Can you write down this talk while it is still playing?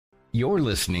You're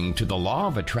listening to the Law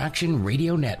of Attraction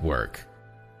Radio Network.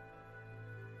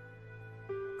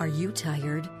 Are you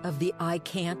tired of the I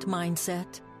can't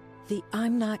mindset? The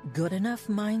I'm not good enough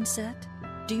mindset?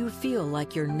 Do you feel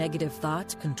like your negative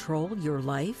thoughts control your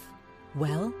life?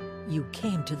 Well, you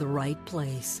came to the right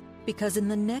place. Because in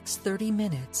the next 30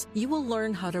 minutes, you will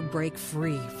learn how to break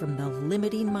free from the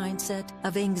limiting mindset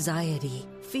of anxiety,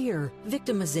 fear,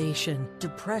 victimization,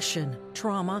 depression,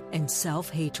 trauma, and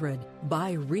self-hatred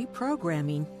by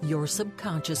reprogramming your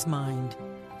subconscious mind.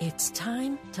 It's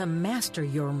time to master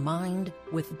your mind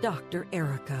with Dr.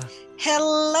 Erika.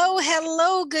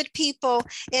 Hello, good people,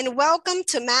 and welcome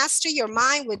to Master Your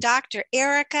Mind with Dr.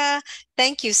 Erika.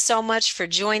 Thank you so much for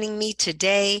joining me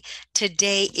today.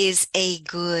 Today is a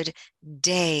good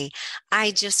day.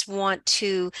 I just want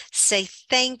to say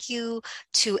thank you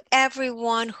to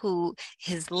everyone who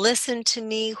has listened to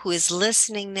me, who is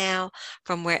listening now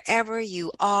from wherever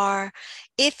you are.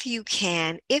 If you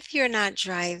can, if you're not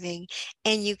driving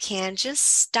and you can, just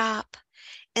stop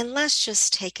and let's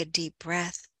just take a deep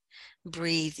breath.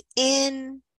 Breathe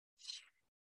in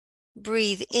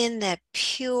that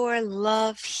pure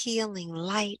love healing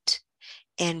light,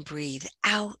 and breathe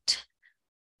out,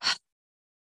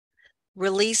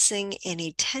 releasing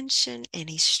any tension,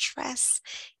 any stress,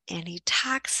 any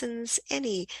toxins,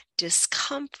 any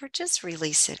discomfort. Just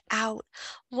release it out.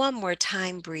 One more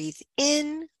time, breathe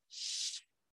in.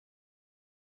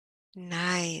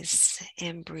 Nice.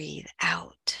 And breathe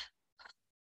out.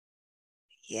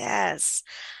 Yes.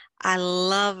 I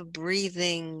love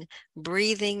breathing.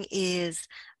 Breathing is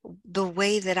the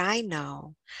way that I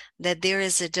know that there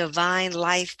is a divine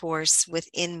life force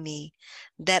within me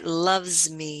that loves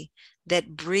me,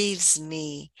 that breathes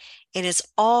me, and is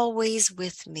always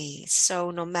with me.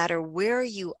 So no matter where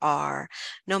you are,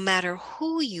 no matter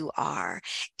who you are,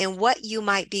 and what you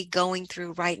might be going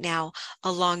through right now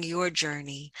along your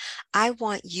journey, I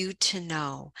want you to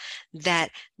know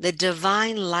that the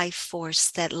divine life force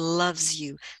that loves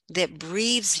you, that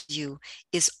breathes you,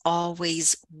 is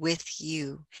always with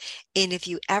you. And if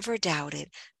you ever doubt it,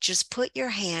 just put your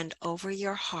hand over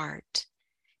your heart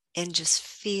and just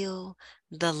feel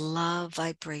the love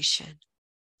vibration.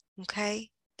 Okay?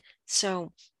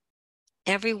 So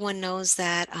everyone knows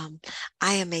that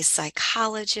I am a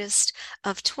psychologist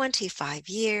of 25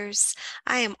 years.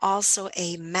 I am also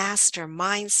a master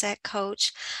mindset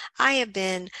coach. I have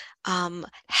been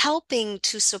helping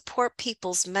to support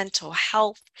people's mental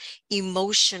health,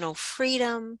 emotional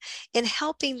freedom, and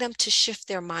helping them to shift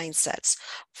their mindsets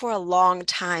for a long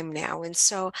time now. And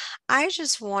so I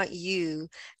just want you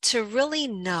to really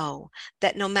know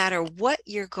that no matter what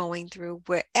you're going through,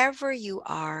 wherever you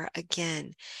are,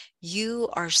 again, you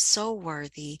are so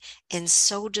worthy and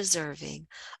so deserving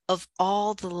of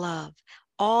all the love,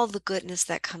 all the goodness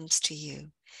that comes to you.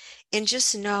 And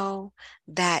just know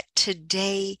that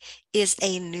today is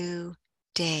a new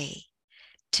day.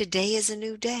 Today is a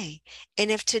new day. And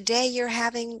if today you're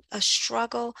having a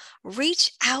struggle,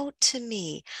 reach out to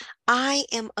me. I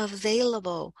am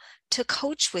available to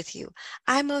coach with you.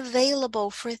 I'm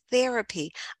available for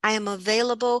therapy. I am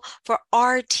available for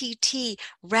RTT,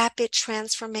 rapid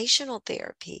transformational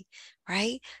therapy,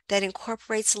 right? That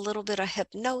incorporates a little bit of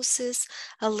hypnosis,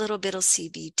 a little bit of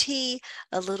CBT,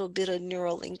 a little bit of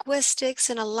neurolinguistics,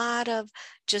 and a lot of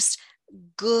just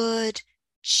good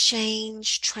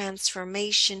change,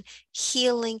 transformation,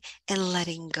 healing, and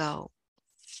letting go.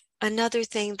 Another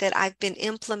thing that I've been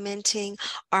implementing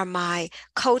are my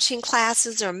coaching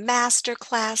classes or master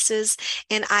classes,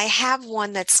 and I have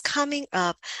one that's coming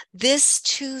up this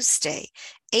Tuesday,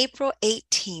 April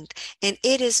 18th, and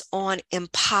it is on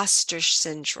imposter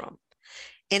syndrome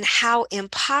and how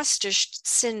imposter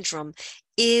syndrome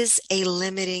is a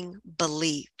limiting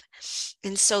belief.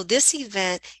 And so this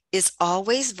event is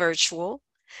always virtual.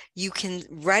 You can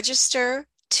register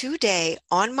today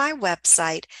on my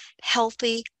website,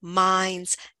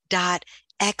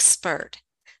 healthyminds.expert.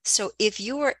 So if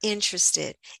you are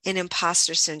interested in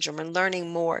imposter syndrome and learning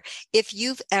more, if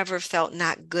you've ever felt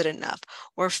not good enough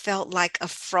or felt like a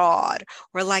fraud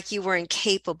or like you were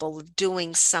incapable of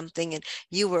doing something and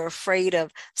you were afraid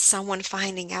of someone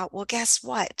finding out, well, guess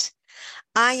what?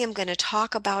 I am going to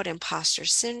talk about imposter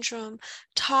syndrome,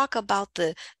 talk about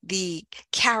the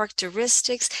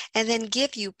characteristics, and then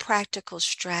give you practical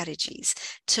strategies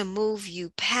to move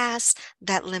you past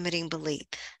that limiting belief.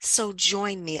 So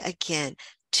join me again,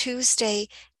 Tuesday,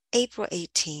 April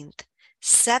 18th,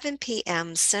 7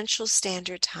 p.m. Central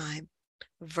Standard Time,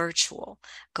 virtual.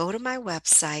 Go to my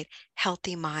website,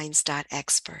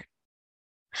 healthyminds.expert.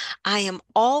 I am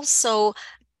also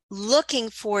looking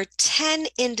for 10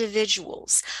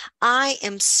 individuals. I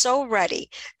am so ready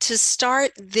to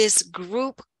start this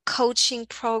group coaching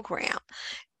program.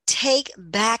 Take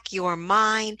back your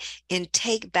mind and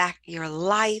take back your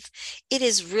life. It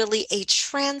is really a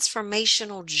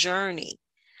transformational journey,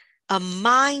 a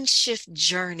mind shift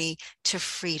journey to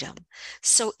freedom.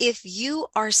 So if you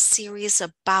are serious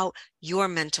about your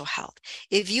mental health,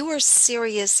 if you are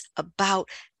serious about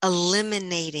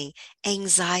eliminating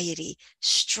anxiety,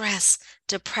 stress,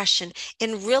 depression,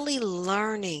 and really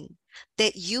learning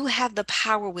that you have the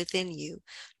power within you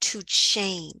to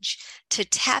change, to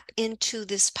tap into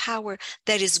this power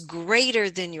that is greater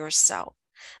than yourself,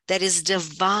 that is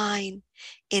divine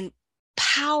and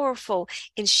powerful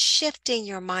in shifting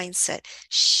your mindset,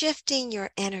 shifting your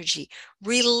energy,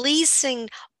 releasing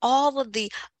all of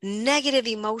the negative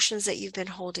emotions that you've been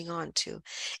holding on to,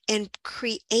 and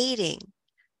creating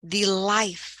the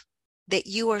life that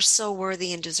you are so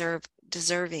worthy and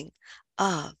deserving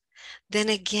of, then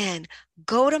again,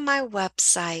 go to my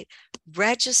website,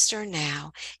 register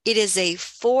now. It is a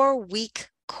 4-week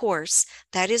course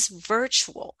that is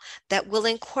virtual, that will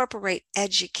incorporate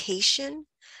education,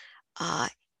 uh,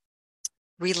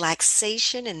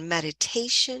 relaxation and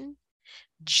meditation,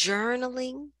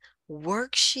 journaling,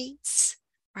 worksheets,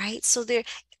 right? So they're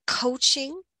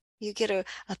coaching. You get a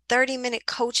 30-minute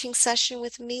coaching session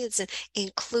with me. It's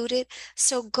included.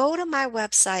 So go to my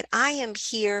website. I am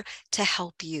here to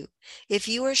help you. If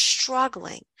you are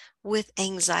struggling with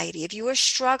anxiety, if you are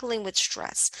struggling with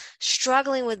stress,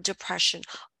 struggling with depression,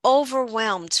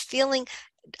 overwhelmed, feeling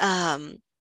a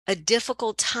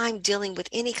difficult time dealing with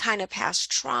any kind of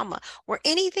past trauma or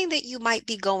anything that you might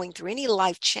be going through, any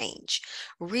life change,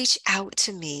 reach out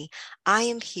to me. I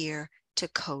am here to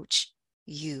coach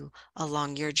you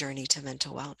along your journey to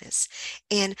mental wellness.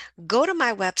 And go to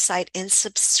my website and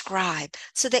subscribe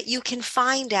so that you can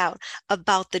find out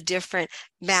about the different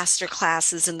master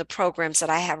classes and the programs that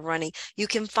I have running. You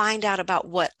can find out about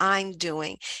what I'm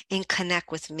doing and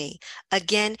connect with me.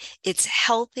 Again, it's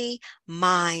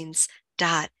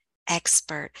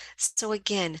healthyminds.expert. So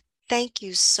again, thank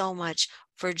you so much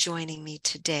for joining me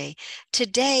today.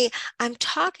 Today, I'm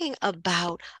talking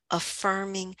about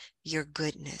affirming your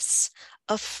goodness.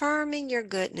 Affirming your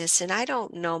goodness. And I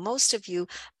don't know, most of you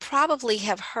probably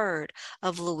have heard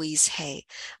of Louise Hay,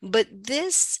 but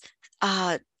this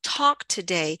talk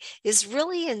today is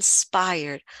really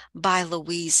inspired by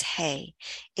Louise Hay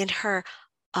in her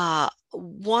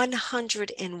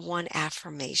 101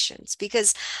 affirmations,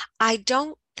 because I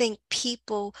don't think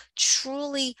people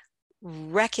truly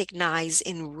recognize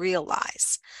and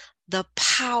realize the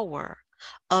power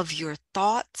of your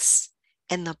thoughts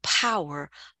and the power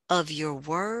of your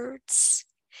words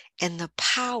and the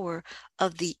power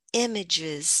of the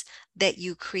images that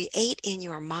you create in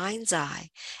your mind's eye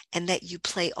and that you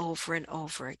play over and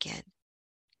over again.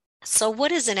 So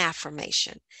what is an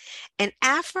affirmation? An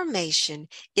affirmation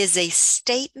is a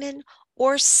statement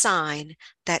or sign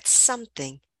that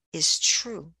something is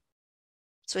true.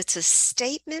 So it's a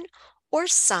statement or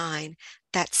sign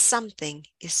that something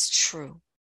is true.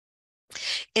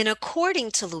 And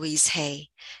according to Louise Hay,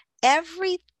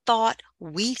 every thought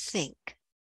we think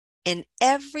and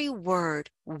every word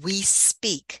we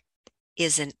speak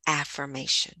is an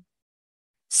affirmation.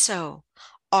 So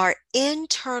our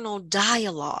internal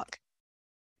dialogue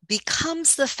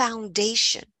becomes the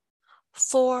foundation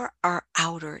for our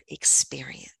outer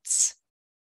experience.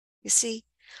 You see,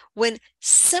 when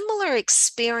similar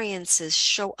experiences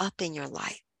show up in your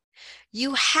life,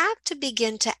 you have to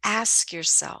begin to ask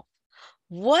yourself,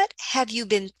 what have you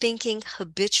been thinking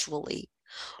habitually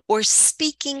or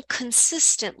speaking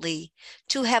consistently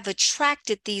to have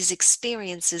attracted these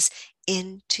experiences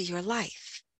into your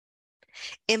life?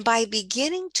 And by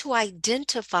beginning to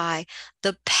identify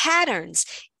the patterns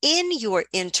in your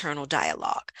internal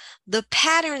dialogue, the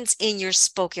patterns in your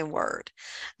spoken word,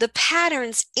 the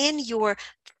patterns in your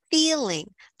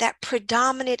feeling, that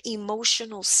predominant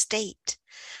emotional state,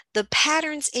 the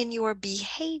patterns in your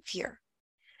behavior,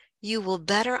 you will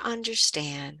better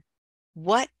understand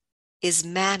what is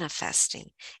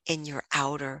manifesting in your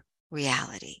outer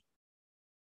reality.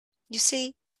 You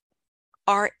see,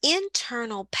 our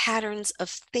internal patterns of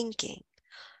thinking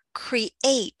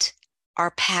create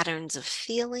our patterns of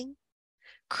feeling,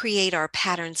 create our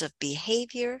patterns of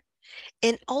behavior,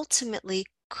 and ultimately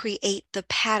create the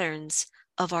patterns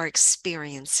of our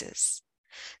experiences.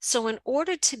 So in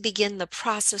order to begin the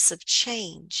process of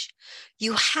change,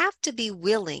 you have to be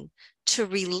willing to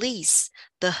release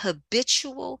the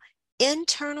habitual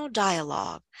internal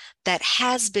dialogue that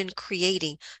has been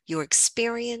creating your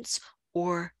experience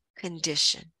or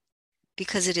condition.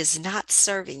 because it is not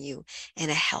serving you in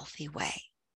a healthy way.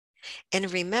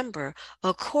 And remember,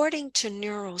 according to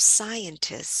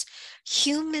neuroscientists,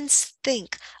 humans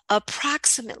think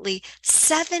approximately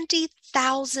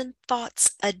 70,000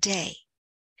 thoughts a day.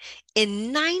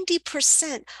 And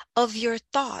 90% of your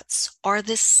thoughts are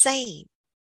the same,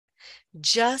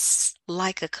 just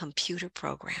like a computer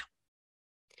program.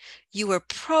 You are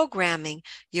programming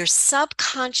your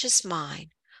subconscious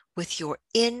mind with your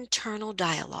internal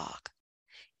dialogue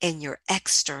and your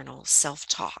external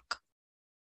self-talk.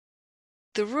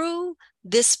 Through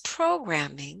this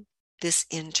programming, this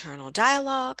internal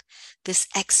dialogue, this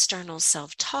external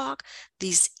self-talk,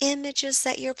 these images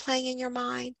that you're playing in your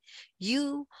mind,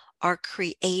 you are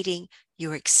creating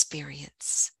your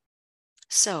experience.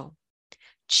 So,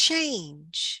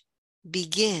 change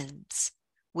begins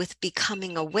with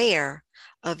becoming aware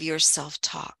of your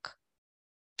self-talk.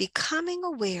 Becoming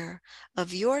aware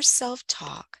of your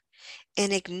self-talk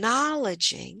and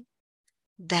acknowledging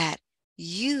that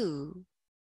you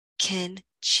can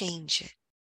change it.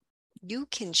 You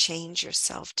can change your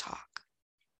self-talk.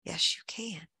 Yes, you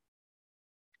can.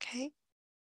 Okay?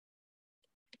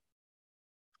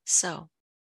 So,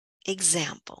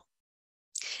 example.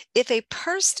 If a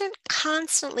person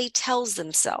constantly tells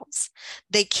themselves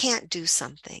they can't do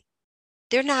something,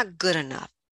 they're not good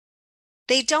enough,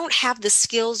 they don't have the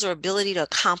skills or ability to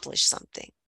accomplish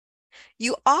something,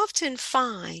 you often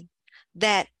find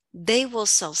that they will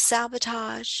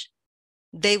self-sabotage,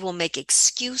 they will make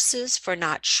excuses for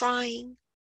not trying,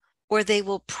 or they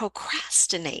will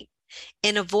procrastinate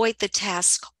and avoid the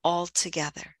task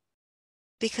altogether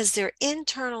because their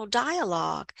internal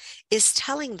dialogue is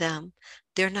telling them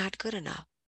they're not good enough,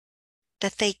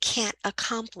 that they can't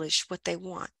accomplish what they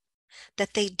want,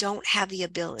 that they don't have the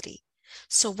ability.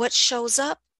 So what shows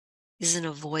up is an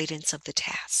avoidance of the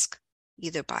task,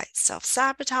 either by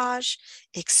self-sabotage,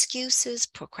 excuses,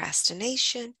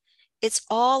 procrastination. It's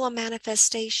all a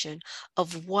manifestation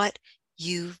of what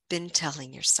you've been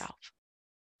telling yourself.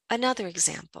 Another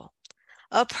example,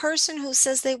 a person who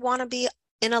says they want to be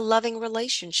in a loving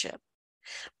relationship,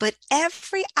 but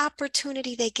every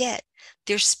opportunity they get,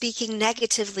 they're speaking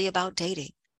negatively about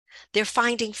dating. They're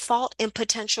finding fault in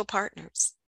potential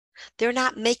partners. They're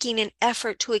not making an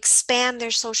effort to expand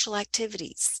their social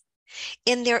activities.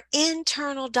 And their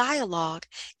internal dialogue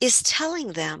is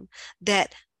telling them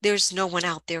that there's no one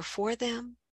out there for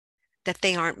them, that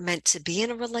they aren't meant to be in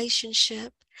a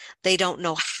relationship, they don't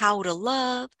know how to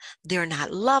love, they're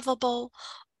not lovable.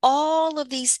 All of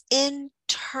these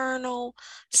internal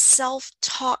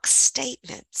self-talk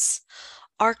statements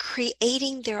are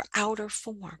creating their outer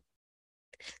form.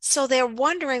 So they're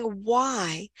wondering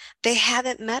why they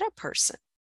haven't met a person.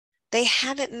 They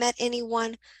haven't met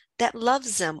anyone that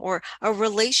loves them or a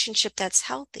relationship that's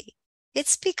healthy.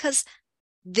 It's because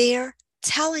they're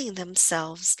telling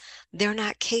themselves they're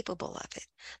not capable of it.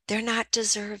 They're not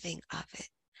deserving of it,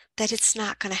 that it's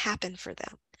not going to happen for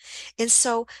them. And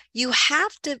so you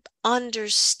have to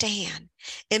understand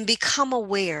and become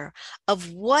aware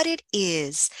of what it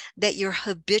is that you're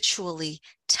habitually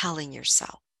telling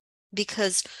yourself,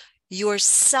 because your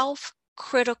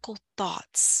self-critical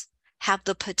thoughts have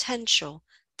the potential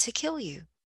to kill you.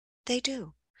 They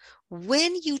do.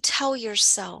 When you tell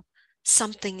yourself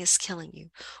something is killing you,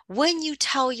 when you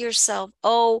tell yourself,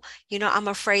 oh, I'm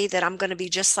afraid that I'm going to be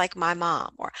just like my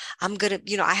mom, or I'm going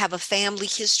to, I have a family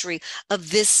history of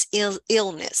this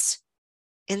illness.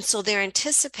 And so they're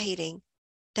anticipating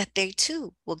that they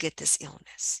too will get this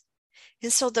illness.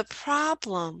 And so the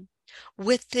problem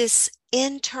with this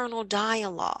internal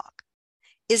dialogue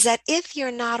is that if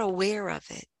you're not aware of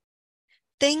it,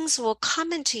 things will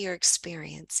come into your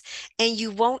experience and you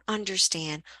won't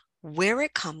understand where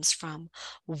it comes from,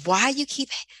 why you keep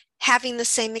having the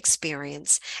same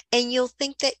experience, and you'll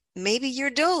think that maybe you're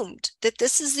doomed, that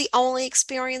this is the only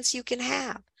experience you can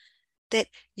have, that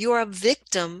you're a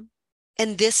victim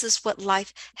and this is what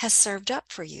life has served up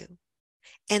for you.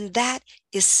 And that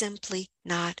is simply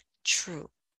not true.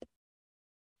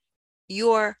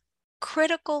 Your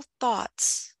critical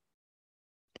thoughts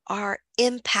are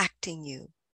impacting you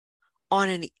on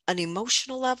an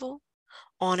emotional level,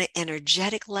 on an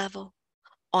energetic level,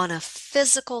 on a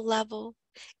physical level,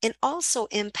 and also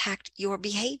impact your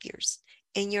behaviors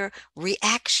and your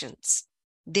reactions,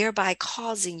 thereby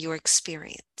causing your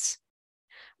experience.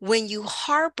 When you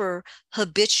harbor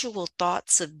habitual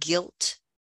thoughts of guilt,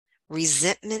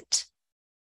 resentment,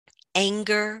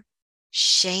 anger,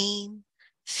 shame,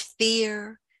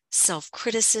 fear,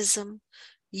 self-criticism,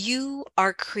 you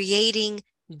are creating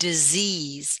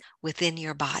disease within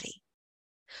your body.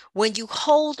 When you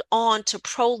hold on to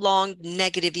prolonged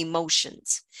negative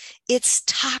emotions, it's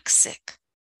toxic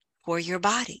for your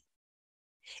body.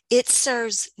 It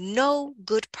serves no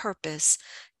good purpose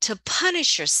to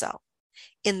punish yourself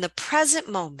in the present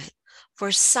moment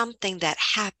for something that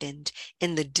happened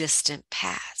in the distant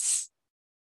past.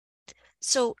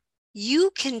 So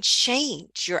you can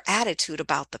change your attitude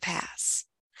about the past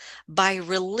by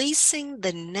releasing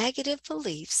the negative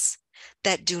beliefs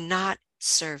that do not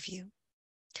serve you.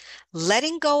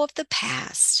 Letting go of the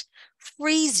past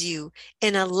frees you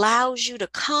and allows you to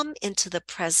come into the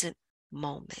present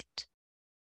moment.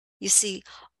 You see,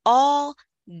 all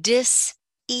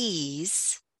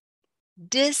dis-ease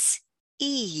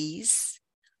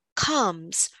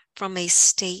comes from a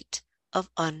state of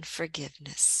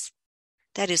unforgiveness.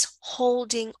 That is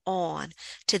holding on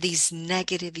to these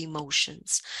negative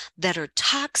emotions that are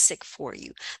toxic for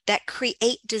you, that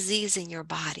create disease in your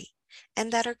body,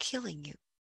 and that are killing you.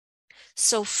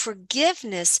 So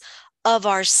forgiveness of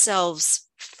ourselves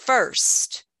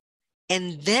first,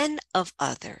 and then of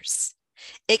others,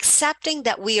 accepting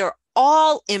that we are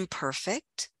all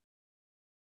imperfect,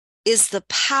 is the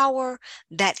power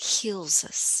that heals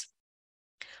us.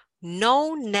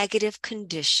 No negative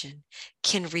condition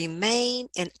can remain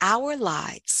in our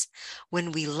lives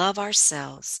when we love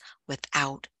ourselves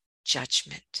without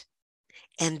judgment.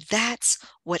 And that's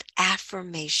what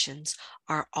affirmations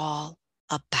are all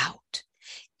about.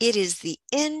 It is the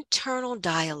internal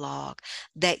dialogue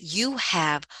that you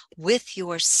have with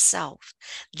yourself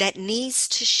that needs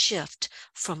to shift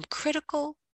from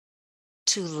critical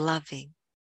to loving,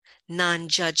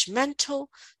 non-judgmental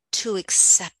to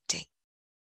accepting,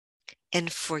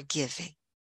 and forgiving.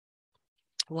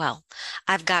 Well,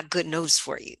 I've got good news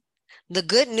for you. The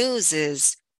good news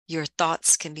is your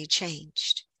thoughts can be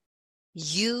changed.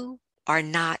 You are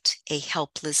not a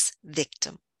helpless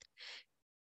victim.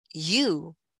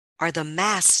 You are the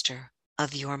master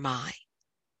of your mind.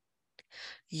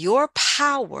 Your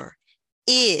power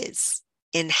is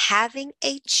in having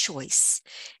a choice,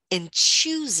 in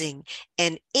choosing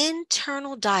an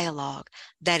internal dialogue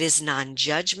that is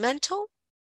non-judgmental,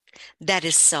 that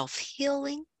is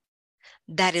self-healing,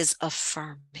 that is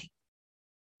affirming.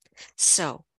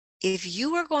 So, if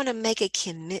you are going to make a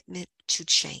commitment to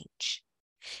change,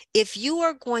 if you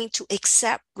are going to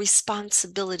accept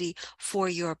responsibility for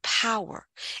your power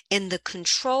and the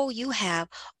control you have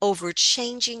over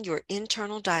changing your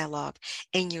internal dialogue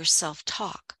and your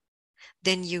self-talk,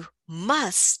 then you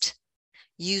must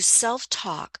use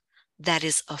self-talk that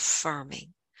is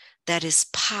affirming, that is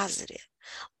positive,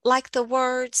 like the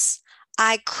words,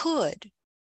 I could,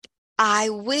 I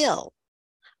will,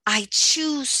 I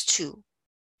choose to,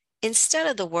 instead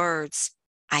of the words,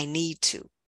 I need to,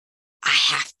 I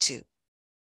have to,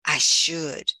 I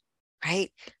should,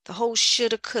 right? The whole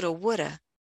shoulda, coulda, woulda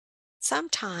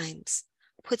sometimes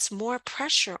puts more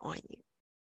pressure on you.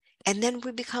 And then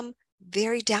we become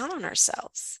very down on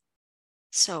ourselves.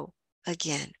 So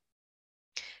again,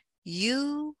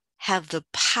 you have the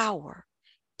power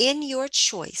in your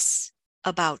choice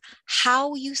about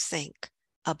how you think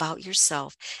about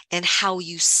yourself and how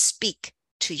you speak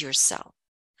to yourself.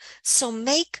 So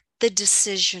make the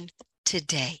decision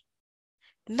today.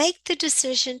 Make the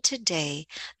decision today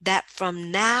that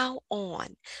from now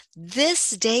on,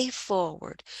 this day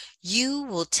forward, you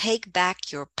will take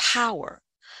back your power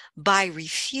by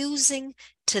refusing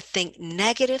to think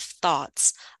negative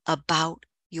thoughts about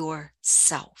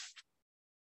yourself.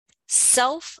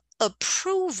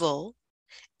 Self-approval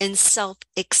and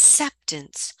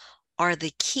self-acceptance are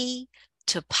the key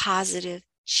to positive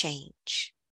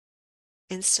change.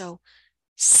 And so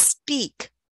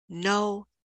speak no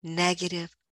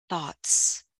negative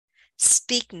thoughts.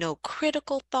 Speak no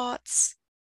critical thoughts.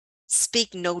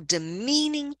 Speak no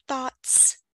demeaning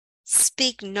thoughts.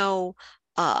 Speak no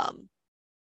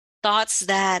thoughts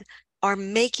that are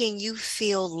making you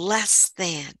feel less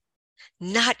than,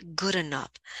 not good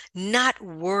enough, not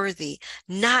worthy,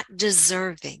 not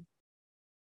deserving.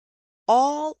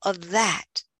 All of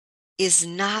that is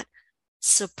not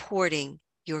supporting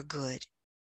your good.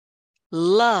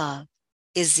 Love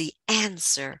is the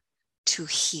answer to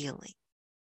healing.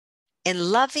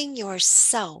 And loving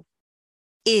yourself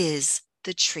is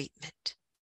the treatment.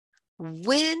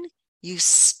 When you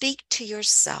speak to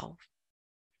yourself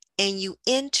and you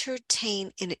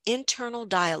entertain an internal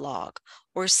dialogue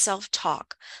or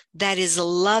self-talk that is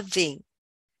loving,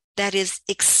 that is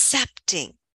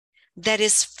accepting, that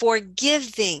is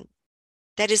forgiving,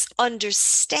 that is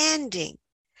understanding,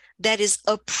 that is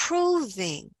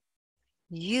approving,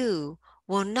 you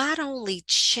will not only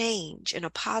change in a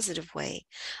positive way,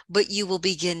 but you will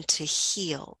begin to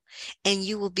heal and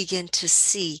you will begin to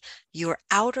see your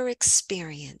outer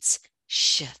experience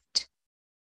shift.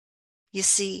 You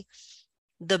see,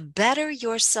 the better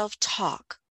your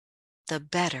self-talk, the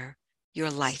better your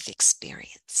life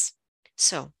experience.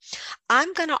 So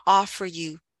I'm going to offer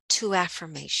you 2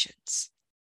 affirmations.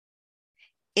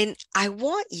 And I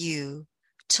want you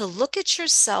to look at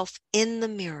yourself in the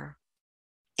mirror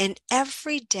and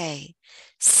every day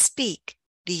speak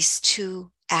these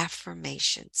 2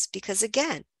 affirmations. Because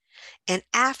again, an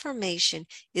affirmation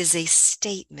is a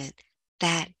statement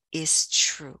that is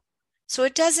true. So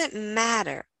it doesn't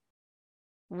matter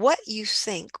what you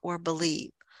think or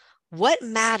believe. What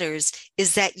matters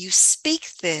is that you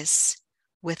speak this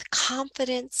with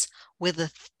confidence, with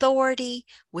authority,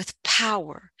 with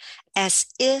power, as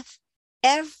if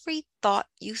every thought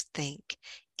you think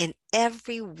and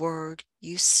every word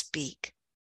you speak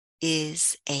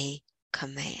is a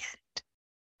command,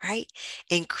 right?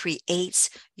 And creates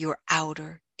your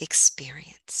outer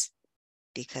experience,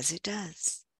 because it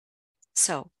does.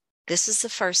 So this is the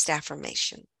first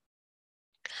affirmation.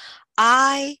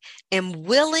 I am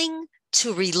willing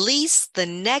to release the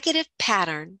negative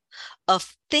pattern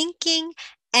of thinking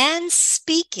and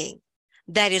speaking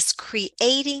that is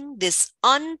creating this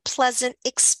unpleasant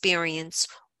experience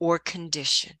or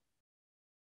condition.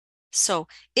 So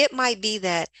it might be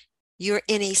that you're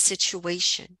in a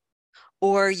situation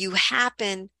or you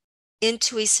happen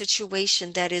into a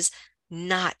situation that is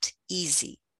not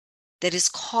easy, that is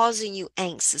causing you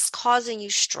angst, is causing you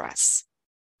stress,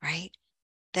 right?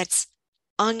 That's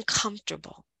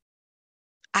uncomfortable.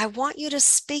 I want you to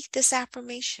speak this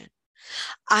affirmation.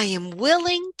 I am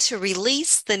willing to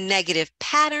release the negative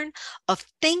pattern of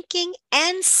thinking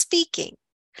and speaking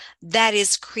that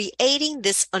is creating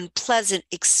this unpleasant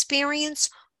experience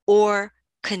or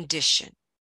condition.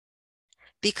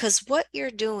 Because what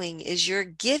you're doing is you're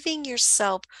giving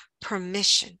yourself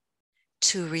permission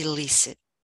to release it.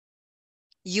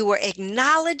 You are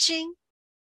acknowledging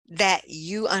that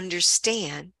you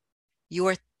understand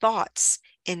your thoughts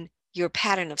and your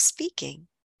pattern of speaking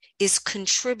is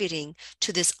contributing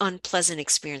to this unpleasant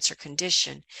experience or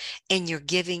condition, and you're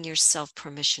giving yourself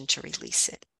permission to release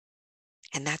it.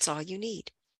 And that's all you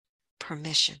need.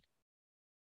 Permission.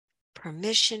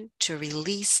 Permission to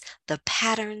release the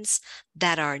patterns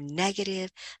that are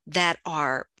negative, that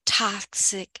are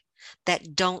toxic,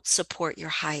 that don't support your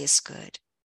highest good.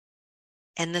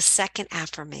 And the second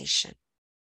affirmation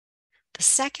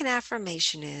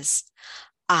is,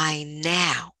 I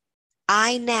now,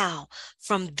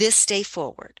 from this day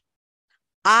forward,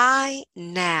 I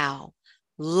now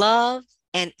love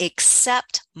and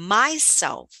accept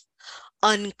myself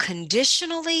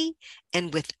unconditionally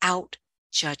and without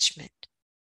judgment.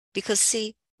 Because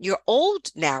see, your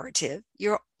old narrative,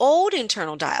 your old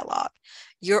internal dialogue,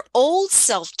 your old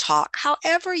self-talk,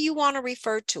 however you want to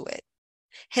refer to it,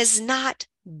 has not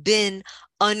been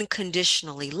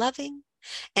unconditionally loving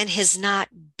and has not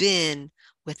been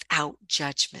without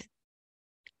judgment.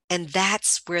 And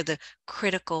that's where the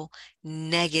critical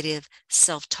negative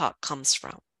self-talk comes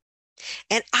from.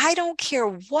 And I don't care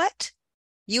what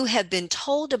you have been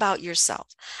told about yourself.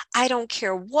 I don't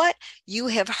care what you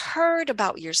have heard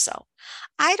about yourself.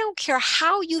 I don't care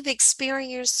how you've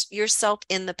experienced yourself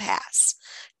in the past.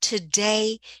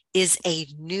 Today is a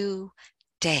new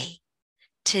day.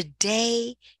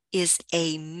 Today is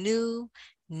a new,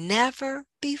 never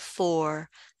before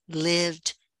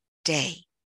lived day.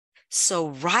 So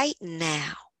right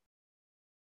now,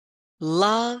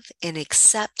 love and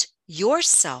accept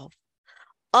yourself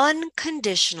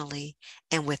unconditionally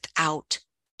and without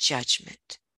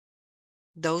judgment.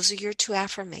 Those are your 2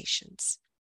 affirmations.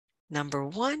 Number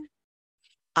 1,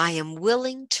 I am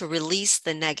willing to release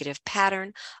the negative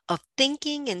pattern of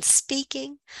thinking and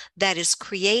speaking that is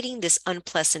creating this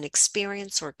unpleasant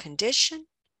experience or condition.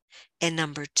 And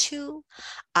number 2,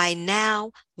 I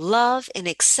now love and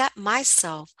accept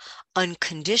myself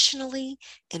unconditionally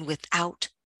and without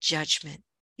judgment.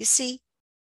 You see,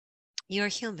 you're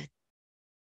human.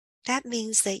 That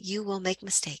means that you will make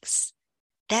mistakes.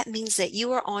 That means that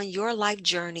you are on your life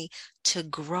journey to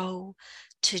grow,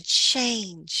 to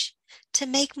change, to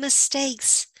make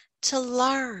mistakes, to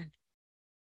learn,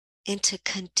 and to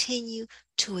continue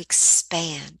to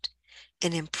expand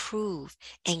and improve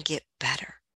and get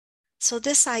better. So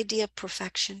this idea of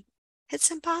perfection,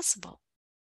 it's impossible.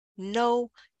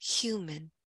 No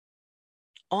human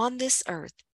on this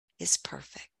earth is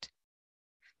perfect.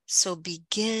 So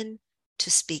begin to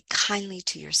speak kindly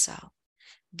to yourself.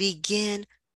 Begin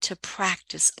to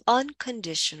practice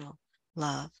unconditional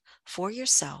love for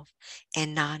yourself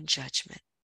and non-judgment.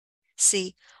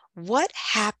 See, what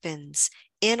happens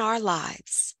in our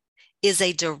lives is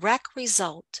a direct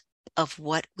result of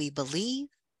what we believe,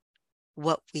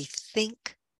 what we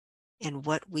think, and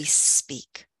what we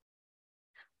speak.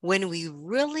 When we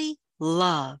really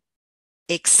love,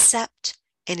 accept,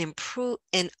 and improve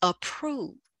and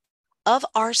approve of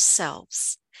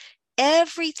ourselves,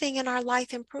 everything in our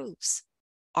life improves.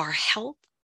 Our health,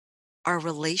 our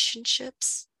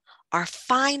relationships, our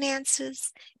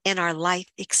finances, and our life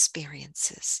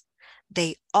experiences.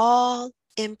 They all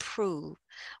improve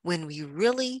when we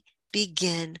really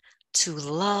begin to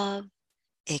love,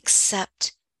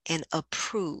 accept, and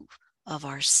approve of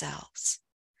ourselves.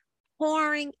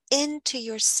 Pouring into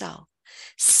yourself,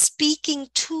 speaking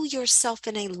to yourself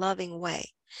in a loving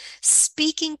way,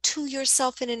 speaking to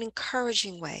yourself in an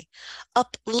encouraging way,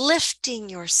 uplifting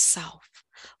yourself,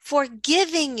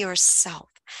 forgiving yourself,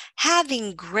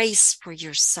 having grace for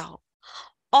yourself.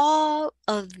 All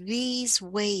of these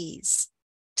ways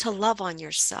to love on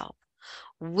yourself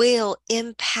will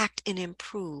impact and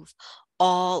improve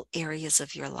all areas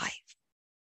of your life.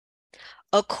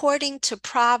 According to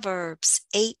Proverbs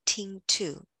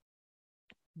 18:2,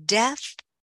 death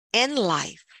and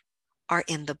life are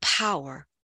in the power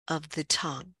of the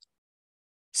tongue.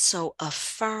 So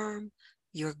affirm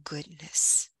your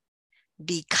goodness.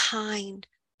 Be kind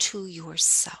to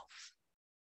yourself.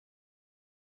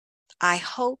 I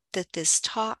hope that this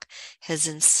talk has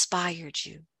inspired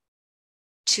you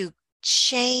to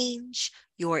change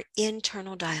your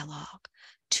internal dialogue,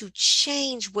 to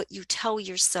change what you tell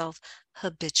yourself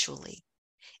habitually,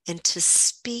 and to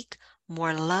speak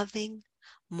more loving,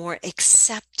 more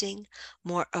accepting,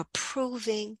 more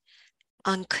approving,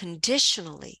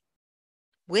 unconditionally,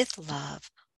 with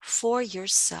love for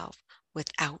yourself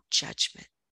without judgment.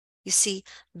 You see,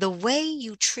 the way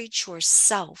you treat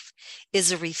yourself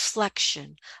is a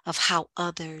reflection of how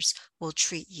others will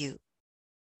treat you,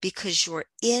 because your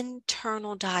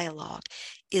internal dialogue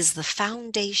is the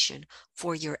foundation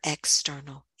for your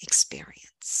external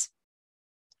experience.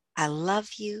 I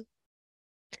love you.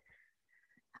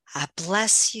 I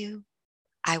bless you.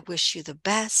 I wish you the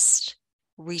best.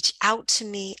 Reach out to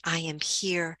me. I am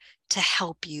here to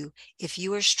help you if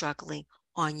you are struggling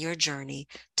on your journey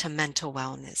to mental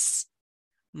wellness.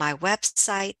 My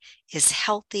website is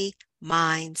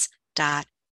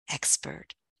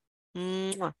healthyminds.expert.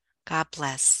 God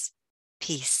bless.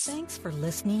 Peace. Thanks for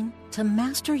listening to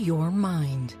Master Your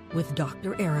Mind with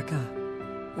Dr. Erika.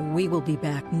 We will be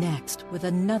back next with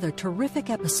another terrific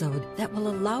episode that will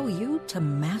allow you to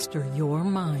master your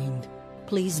mind.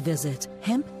 Please visit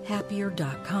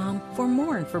hemphappier.com for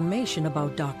more information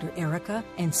about Dr. Erika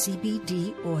and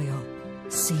CBD oil.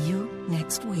 See you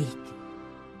next week.